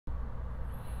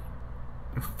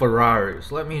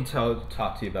Ferraris. Let me talk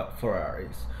to you about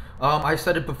Ferraris. I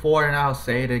said it before and I'll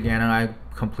say it again, and I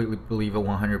completely believe it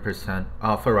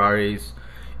 100%. Ferrari's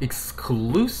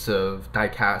exclusive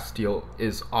diecast steel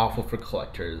is awful for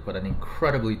collectors, but an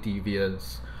incredibly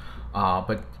devious,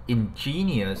 but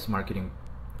ingenious marketing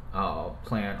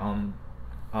plan on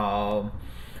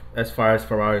as far as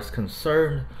Ferrari is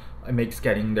concerned. It makes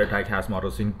getting their diecast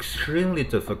models extremely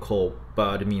difficult,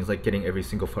 but it means like getting every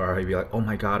single Ferrari, be like, oh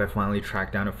my god, I finally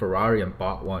tracked down a Ferrari and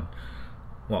bought one.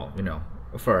 Well,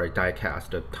 a Ferrari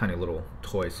diecast, a tiny little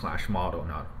toy slash model,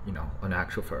 not an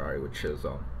actual Ferrari, which is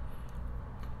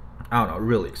I don't know,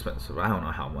 really expensive. I don't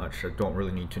know how much. I don't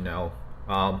really need to know.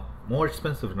 More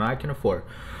expensive than I can afford.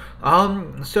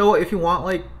 So if you want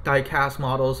like diecast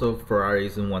models of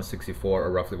Ferraris in 164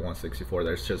 or roughly 164,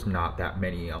 there's just not that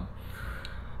many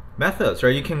methods,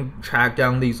 right? You can track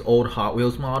down these old Hot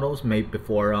Wheels models made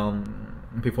before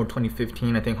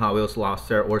 2015. I think Hot Wheels lost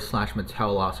their, or slash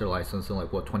Mattel lost their license in like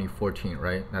 2014,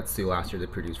 right? That's the last year they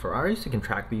produced Ferraris. You can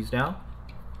track these down.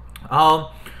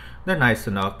 They're nice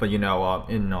enough, but in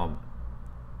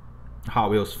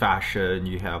Hot Wheels fashion,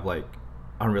 you have like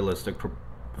unrealistic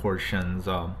proportions.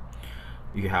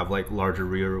 You have like larger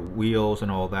rear wheels and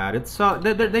all that. It's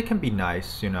they can be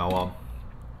nice,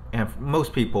 and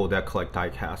most people that collect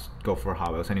diecast go for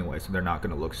Hot Wheels anyway, so they're not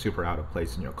going to look super out of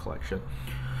place in your collection.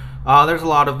 There's a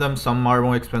lot of them. Some are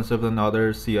more expensive than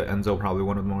others. See, Enzo probably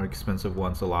one of the more expensive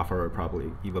ones. The Lafayette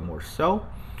probably even more so.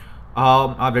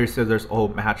 Obviously, there's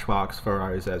old Matchbox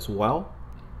Ferraris as well.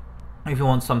 If you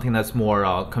want something that's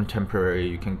more contemporary,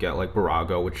 you can get like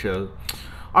Barago, which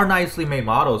are nicely made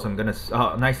models.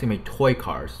 Nicely made toy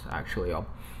cars, actually.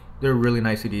 They're really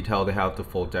nicely detailed. They have the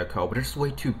full deco, but it's way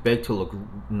too big to look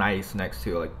nice next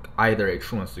to like either a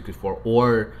true 164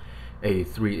 or a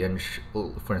 3-inch,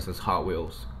 for instance, Hot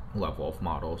Wheels level of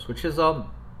models, which is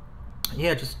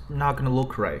yeah, just not gonna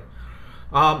look right.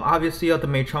 Obviously, the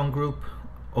Meichong Group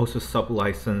also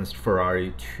sub-licensed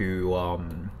Ferrari to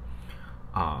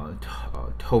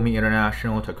Tomy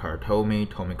International, Takara Tomy,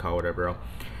 Tomica, whatever,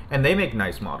 and they make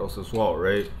nice models as well,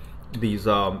 right? These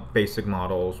basic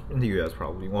models in the US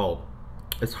probably, well,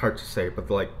 it's hard to say, but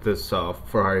like this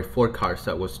Ferrari 4 car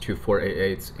set was 2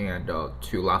 488s and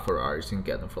 2 LaFerraris. You can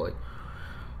get them for like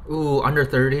under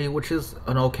 30, which is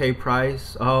an okay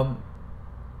price.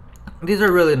 These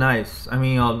are really nice. I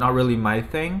mean, not really my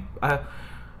thing. I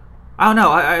don't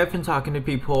know. I've been talking to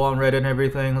people on Reddit and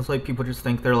everything. It's like people just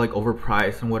think they're like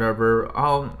overpriced and whatever.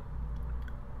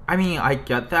 I mean, I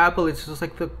get that, but it's just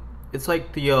like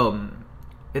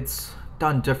it's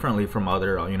done differently from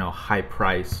other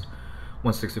high-priced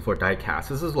 164 diecast.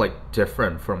 This is like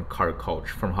different from car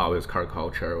culture, from Hot Wheels car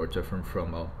culture, or different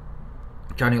from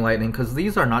Johnny Lightning, because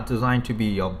these are not designed to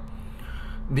be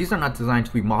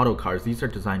model cars. These are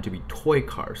designed to be toy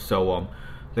cars. So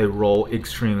they roll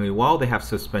extremely well. They have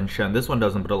suspension. This one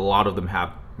doesn't, but a lot of them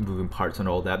have moving parts and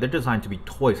all that. They're designed to be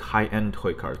toys, high-end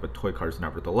toy cars, but toy cars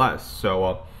nevertheless.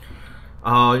 So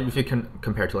if you can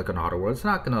compare to like an Auto World, it's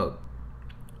not gonna,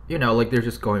 like they're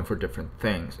just going for different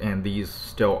things. And these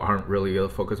still aren't really a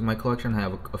focus of my collection. I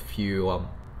have a few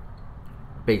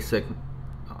basic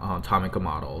Tomica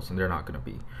models, and they're not going to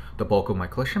be the bulk of my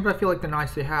collection, but I feel like they're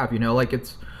nice to have, like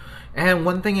it's. And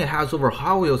one thing it has over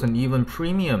Hot Wheels and even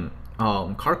premium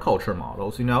car culture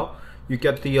models, you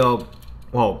get the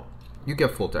well, you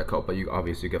get full deco, but you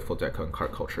obviously get full deco in car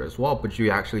culture as well, but you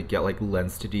actually get like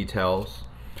lens details.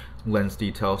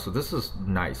 So this is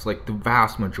nice. Like the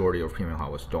vast majority of premium Hot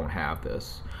Wheels don't have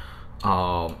this.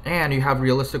 And you have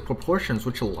realistic proportions,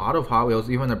 which a lot of Hot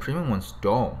Wheels, even the premium ones,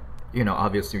 don't.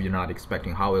 Obviously you're not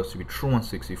expecting Hot Wheels to be true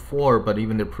 164, but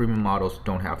even the premium models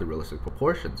don't have the realistic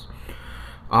proportions.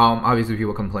 Obviously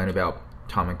people complain about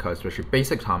Tomica, especially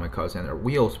basic Tomicas and their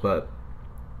wheels, but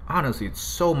honestly it's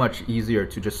so much easier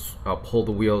to just pull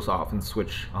the wheels off and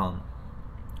switch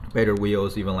better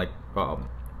wheels, even like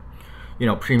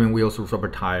premium wheels with rubber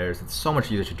tires. It's so much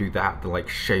easier to do that than like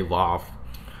shave off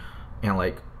and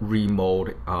like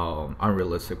remold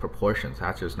unrealistic proportions.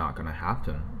 That's just not gonna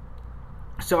happen.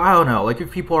 So I don't know, like if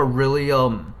people are really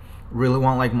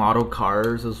want like model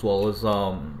cars as well as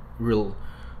real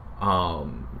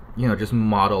just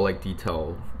model like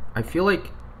detail, I feel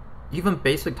like even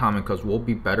basic Tomicas will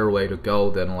be better way to go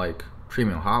than like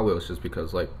premium Hot Wheels, just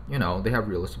because like they have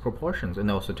realistic proportions, and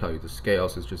they also tell you the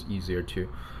scales. It's just easier to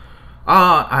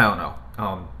I don't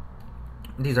know.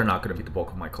 These are not going to be the bulk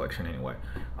of my collection anyway.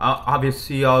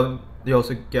 Obviously you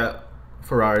also get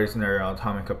Ferraris in their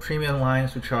Tomica premium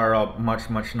lines, which are much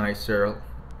nicer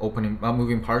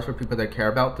moving parts for people that care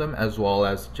about them, as well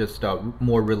as just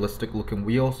more realistic looking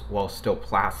wheels while still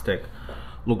plastic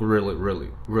look really, really,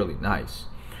 really nice.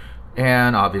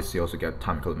 And obviously you also get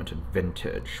Atomic Limited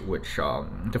Vintage, which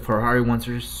the Ferrari ones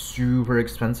are just super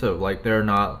expensive. Like they're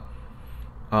not,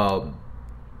 um,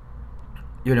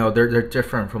 they're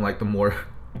different from like the more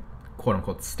quote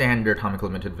unquote standard Atomic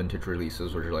Limited Vintage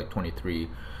releases, which are like 23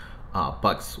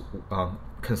 bucks.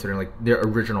 Considering like their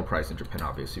original price in Japan,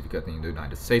 obviously if you get in the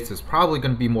United States, it's probably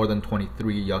going to be more than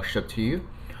 23 shipped to you.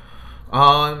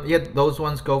 Yeah, those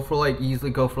ones go for like easily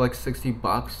go for like 60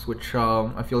 bucks, which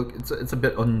I feel like it's a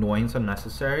bit annoying, it's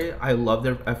unnecessary. I love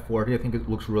their F40. I think it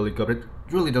looks really good. It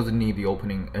really doesn't need the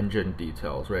opening engine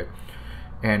details, right?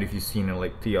 And if you've seen it,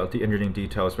 like the engineering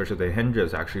details, especially the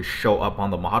hinges, actually show up on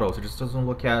the models, it just doesn't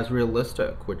look as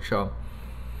realistic. Which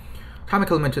Atomic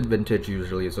Limited Vintage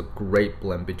usually is a great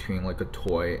blend between like a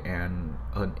toy and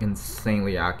an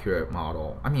insanely accurate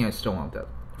model. I mean, I still want that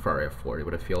Ferrari F40,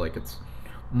 but I feel like it's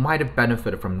might have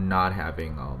benefited from not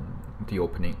having the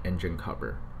opening engine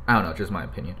cover. I don't know, just my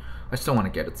opinion. I still want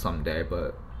to get it someday,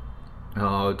 but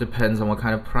it depends on what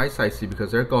kind of price I see,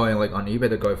 because they're going like on eBay,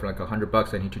 they're going for like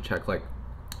 $100. I need to check like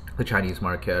the Chinese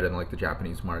market and like the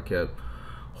Japanese market.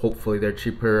 Hopefully they're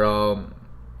cheaper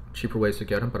ways to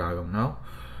get them, but I don't know.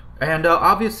 And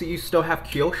obviously you still have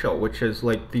Kyosho, which is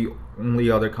like the only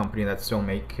other company that's still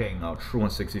making true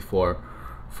 164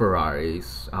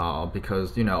 Ferraris,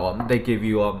 because they give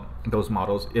you those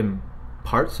models in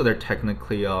parts, so they're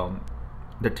technically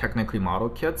model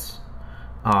kits,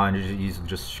 and you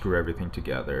just screw everything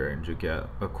together and you get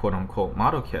a quote unquote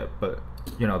model kit. But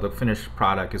the finished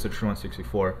product is a true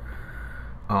 164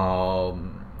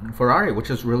 Ferrari,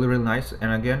 which is really, really nice,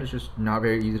 and again, it's just not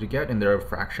very easy to get, and they're a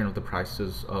fraction of the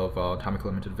prices of Atomic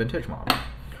Limited Vintage model.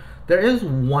 There is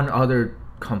one other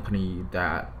company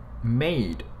that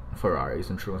made Ferraris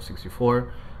in true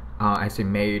 164. I say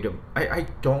made. I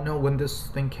don't know when this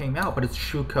thing came out, but it's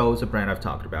Schuco. It's a brand I've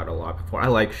talked about a lot before. I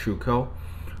like Schuco.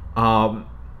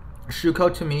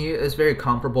 Schuco to me is very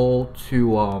comparable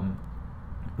to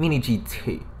Mini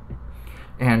GT.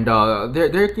 And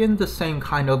they're in the same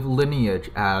kind of lineage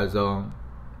as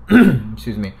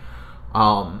excuse me.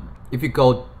 If you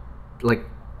go like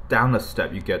down a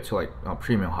step, you get to like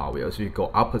premium Hot Wheels. If you go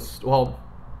up well,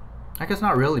 I guess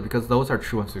not really, because those are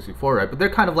true 164, right? But they're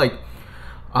kind of like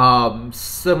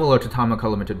similar to Atomic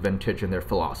Limited Vintage in their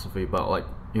philosophy, but like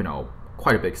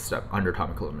quite a big step under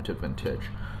Atomic Limited Vintage.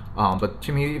 But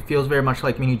to me, it feels very much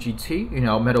like Mini GT.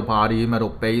 Metal body, metal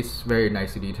base, very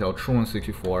nicely detailed. True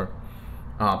 164.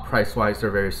 Price-wise,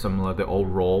 they're very similar. They all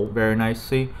roll very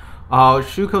nicely.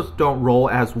 Schucos don't roll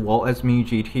as well as Mini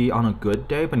GT on a good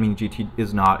day, but Mini GT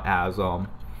is not as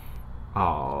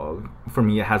for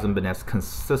me, it hasn't been as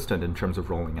consistent in terms of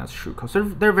rolling as Schuco. So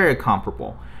they're very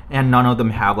comparable, and none of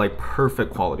them have like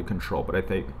perfect quality control. But I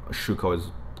think Schuco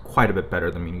is quite a bit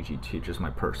better than Mini GT, just my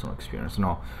personal experience.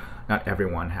 No, not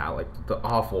everyone had like the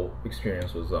awful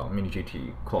experience with Mini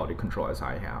GT quality control as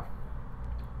I have.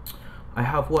 I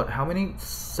have how many?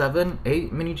 7,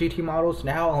 8 Mini GT models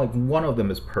now, and like one of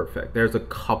them is perfect. There's a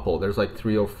couple. There's like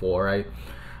 3 or 4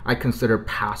 I consider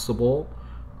passable.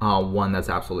 One that's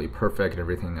absolutely perfect, and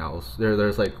everything else.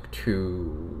 There's like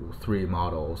 2, 3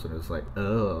 models, and it's like,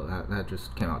 oh, that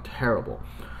just came out terrible.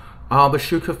 But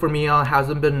Schuco for me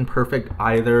hasn't been perfect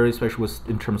either, especially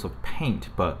in terms of paint,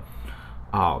 but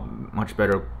much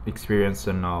better experience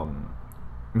than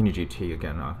Mini GT.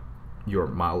 Again, your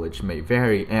mileage may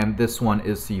vary, and this one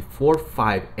is the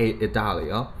 458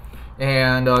 Italia,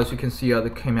 and as you can see,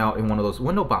 it came out in one of those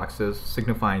window boxes,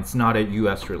 signifying it's not a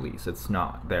US release. It's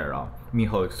not their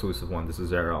Miho exclusive one. This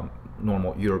is their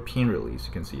normal European release.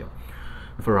 You can see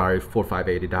Ferrari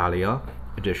 458 Italia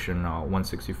edition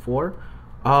 164.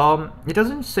 It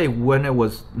doesn't say when it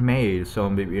was made, so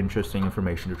it may be interesting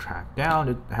information to track down.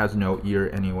 It has no year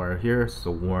anywhere here,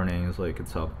 so warning is like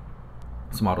it's a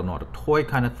model, not a toy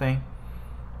kind of thing.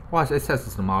 Well, it says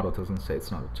it's a model, it doesn't say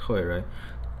it's not a toy, right?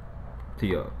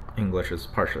 The English is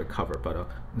partially covered, but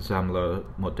Sammler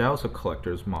Modell, so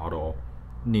collector's model,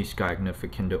 nicht geeignet für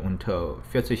Kinder unter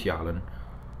 40 Jahren.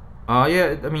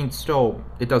 Yeah, I mean, still,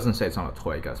 it doesn't say it's not a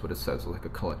toy, I guess, but it says like a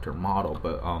collector model.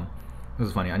 But it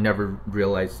was funny, I never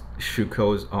realized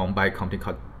Schuco is owned by a company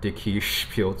called Dicky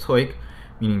Spielzeug,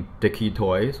 meaning Dicky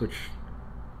Toys, which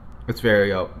it's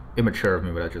very immature of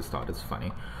me, but I just thought it's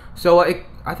funny. So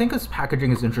I think its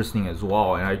packaging is interesting as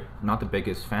well, and I'm not the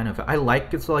biggest fan of it. I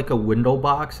like it's like a window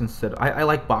box instead. I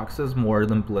like boxes more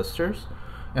than blisters,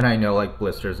 and I know like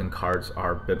blisters and cards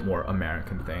are a bit more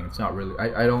American thing. It's not really.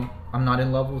 I'm not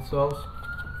in love with those,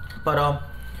 but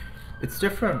it's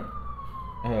different.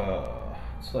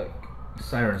 It's like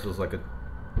Sirens was like a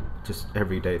just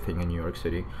everyday thing in New York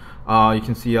City. You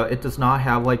can see it does not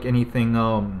have like anything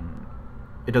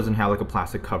it doesn't have like a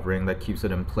plastic covering that keeps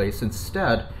it in place.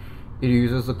 Instead, it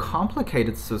uses a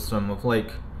complicated system of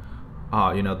like,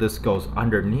 you know, this goes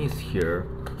underneath here.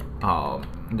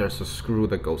 There's a screw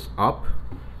that goes up,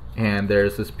 and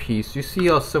there's this piece. You see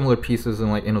similar pieces in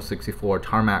like Inno 64.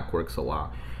 Tarmac works a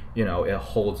lot. You know, it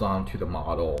holds on to the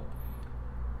model,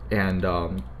 and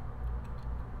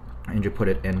you put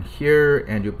it in here,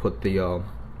 and you put the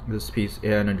this piece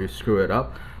in, and you screw it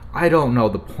up. I don't know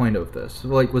the point of this.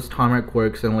 Like with Tarmac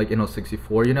works and like Inno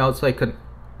 64, you know, it's like a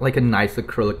nice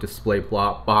acrylic display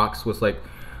box with like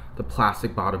the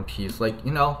plastic bottom piece, like,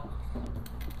 you know,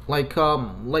 like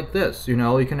this, you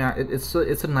know, you can it's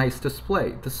a nice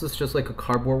display. This is just like a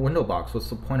cardboard window box. What's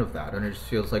the point of that? And it just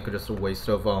feels like just a waste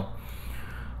of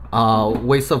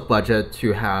budget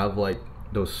to have like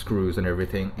those screws and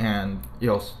everything. And it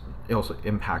also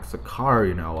impacts the car,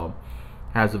 you know.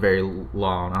 Has a very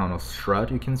long, I don't know,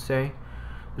 strut, you can say,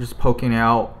 just poking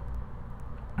out.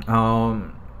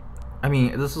 I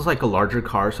mean, this is like a larger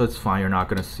car, so it's fine. You're not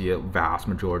gonna see it vast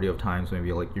majority of times.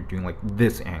 Maybe like you're doing like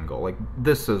this angle. Like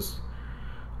this is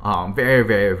very,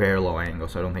 very, very low angle,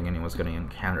 so I don't think anyone's gonna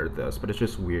encounter this. But it's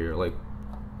just weird. Like,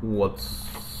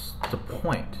 what's the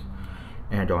point?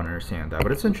 And I don't understand that.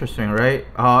 But it's interesting, right?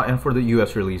 And for the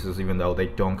US releases, even though they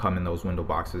don't come in those window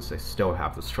boxes, they still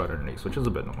have the strut underneath, which is a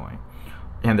bit annoying.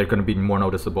 And they're going to be more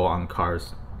noticeable on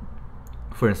cars.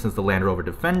 For instance, the Land Rover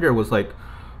Defender was like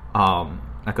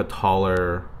a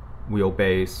taller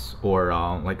wheelbase, or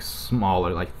like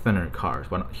smaller, like thinner cars.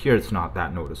 But here it's not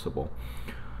that noticeable.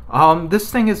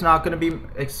 This thing is not going to be,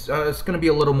 it's going to be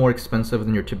a little more expensive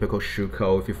than your typical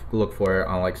Schuco. If you look for it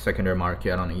on like secondary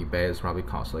market on eBay, it's probably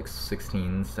costs like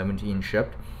 16, 17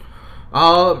 shipped.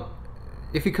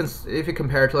 If you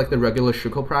compare it to like the regular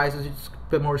Schuco prices, it's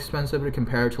a bit more expensive to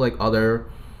compare it to like other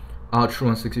True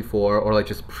 164 or like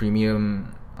just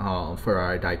premium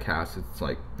Ferrari diecast. It's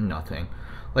like nothing.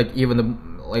 Like even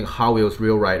the like Hot Wheels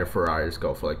Real Rider Ferraris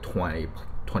go for like 20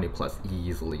 plus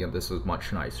easily, and this is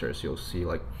much nicer. So you'll see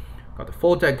like got the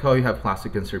full deco, you have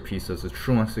plastic insert pieces. It's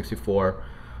True 164.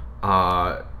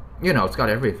 You know, it's got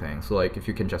everything. So like if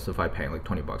you can justify paying like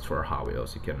 20 bucks for a Hot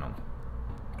Wheels, you can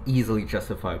easily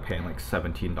justify paying like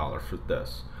 $17 for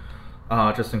this.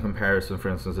 Just in comparison, for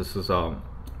instance, this is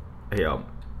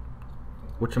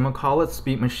whatchamacallit,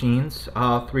 Speed Machines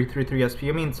 333 SP.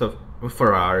 I mean, it's a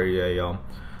Ferrari, a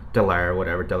Dallara,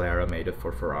 whatever. Dallara made it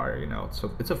for Ferrari, you know. So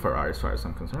it's a Ferrari as far as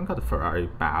I'm concerned. Got the Ferrari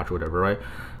badge, whatever, right?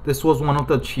 This was one of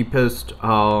the cheapest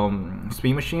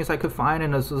Speed Machines I could find,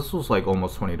 and this was like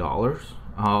almost $20.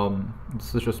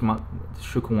 This is just the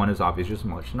Schuco one is obviously just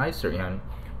much nicer, and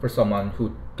for someone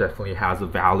who definitely has a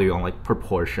value on like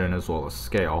proportion as well as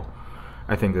scale,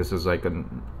 I think this is like a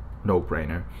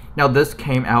no-brainer. Now this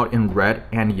came out in red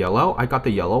and yellow. I got the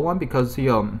yellow one because the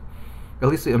at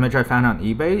least the image I found on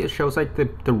eBay, it shows like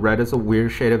the red is a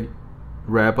weird shade of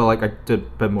red, but like I did a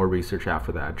bit more research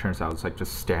after that. It turns out it's like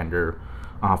just standard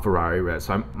Ferrari red,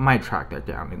 so I might track that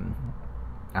down in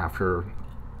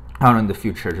in the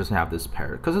future, just have this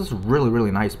pair, because it's a really,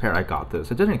 really nice pair. I got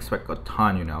this. I didn't expect a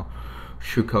ton, you know.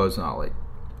 Schuco is not like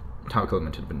Taco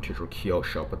Limited Vintage or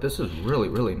Kyosho, but this is really,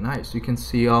 really nice. You can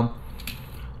see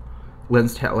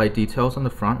lens taillight details on the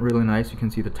front, really nice. You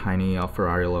can see the tiny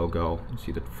Ferrari logo. You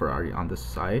see the Ferrari on this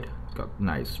side. Got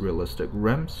nice realistic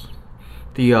rims.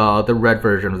 The red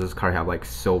version of this car have like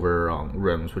silver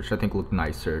rims, which I think look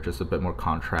nicer, just a bit more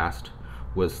contrast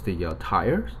with the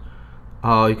tires.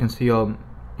 You can see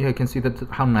yeah, you can see that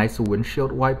how nice the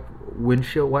windshield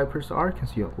wipers are. You can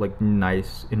see like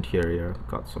nice interior.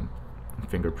 Got some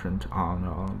fingerprint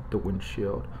on the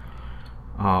windshield.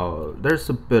 There's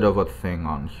a bit of a thing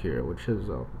on here, which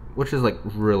is like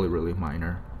really, really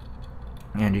minor.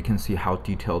 And you can see how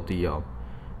detailed the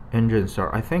engines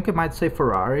are. I think it might say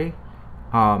Ferrari.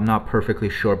 I'm not perfectly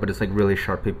sure, but it's like really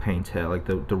sharply painted, like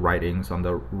the writings on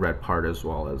the red part, as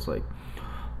well as like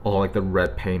all like the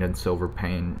red paint and silver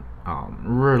paint.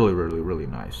 Really, really, really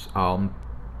nice.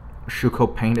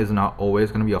 Schuco paint is not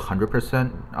always going to be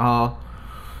 100%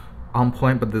 on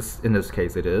point, but in this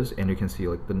case it is. And you can see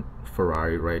like the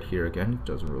Ferrari right here. Again, it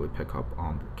doesn't really pick up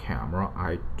on the camera.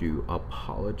 I do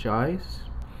apologize.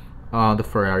 The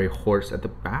Ferrari horse at the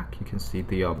back. You can see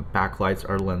the backlights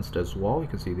are lensed as well. You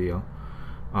can see the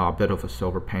bit of a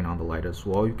silver paint on the light as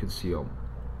well. You can see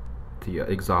the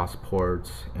exhaust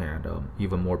ports and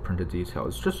even more printed detail.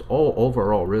 It's just all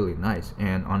overall really nice.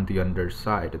 And on the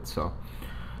underside, it's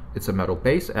a metal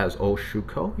base as old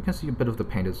Schuco. You can see a bit of the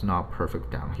paint is not perfect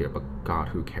down here, but God,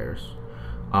 who cares?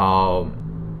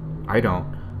 I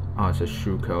don't. It says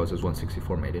Schuco. It says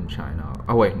 164 made in China.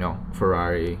 Oh wait, no,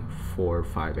 Ferrari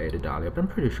 458 Italia. But I'm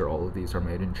pretty sure all of these are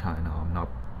made in China. I'm not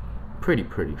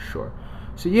pretty sure.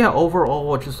 So yeah,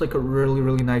 overall, just like a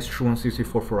really nice true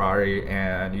 164 Ferrari,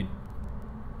 and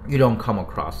you don't come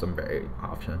across them very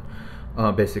often.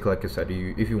 Basically, like I said,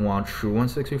 if you want true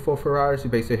 164 Ferraris, you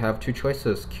basically have two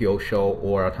choices: Kyosho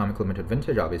or Atomic Limited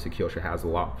Vintage. Obviously, Kyosho has a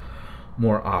lot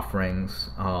more offerings.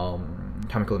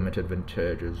 Atomic Limited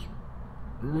Vintage is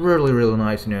really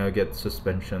nice. You know, you get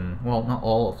suspension. Well, not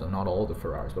all of them, not all of the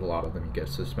Ferraris, but a lot of them. You get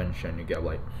suspension. You get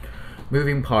like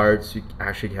moving parts. You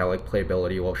actually get like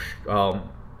playability. Well,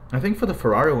 I think for the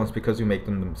Ferrari ones, because you make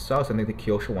them themselves, I think the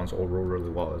Kyosho ones all roll really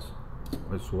well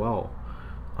as well.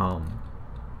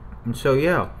 And so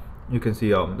yeah, you can see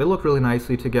they look really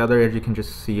nicely together, and you can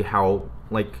just see how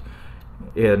like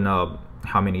in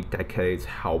how many decades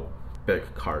how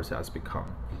big cars has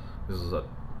become. This is a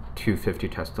 250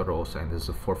 Testarossa, and this is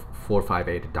a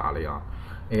 458 Italia,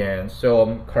 and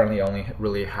so currently only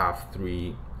really have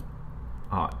three,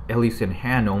 at least in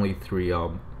hand, only three.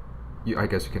 I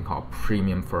guess you can call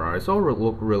premium Ferraris. All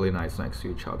look really nice next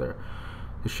to each other.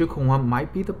 The Schuco one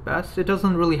might be the best. It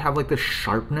doesn't really have like the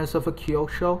sharpness of a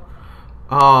Kyosho,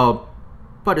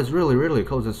 but it's really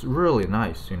close. It's really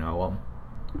nice, you know.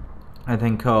 I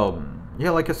think yeah,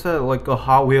 like I said, like a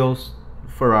Hot Wheels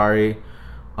Ferrari,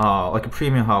 like a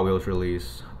premium Hot Wheels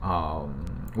release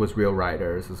with real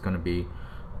riders is gonna be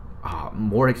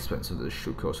more expensive than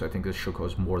Schuco, so I think this Schuco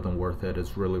is more than worth it.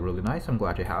 It's really nice. I'm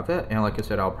glad to have it, and like I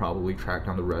said, I'll probably track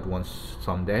down the red ones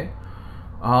someday.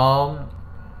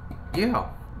 Yeah,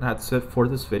 that's it for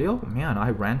this video. Man, I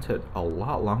ranted a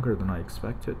lot longer than I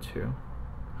expected to.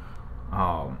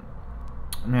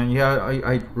 Man, yeah,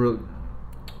 I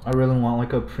really want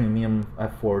like a premium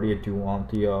F40. I do want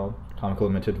the Atomic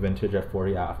Limited Vintage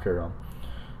F40 after.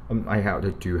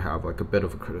 I do have like a bit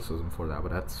of a criticism for that,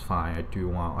 but that's fine. I do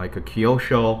want like a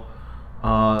Kyosho,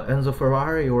 Enzo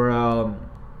Ferrari, or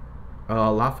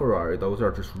La Ferrari. Those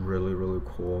are just really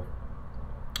cool.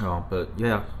 But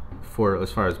yeah,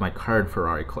 as far as my current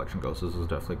Ferrari collection goes, this is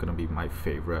definitely going to be my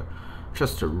favorite.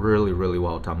 Just a really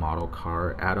well done model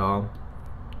car at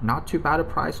not too bad a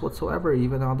price whatsoever,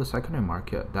 even on the secondary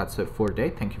market. That's it for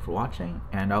today. Thank you for watching,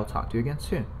 and I'll talk to you again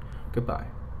soon. Goodbye.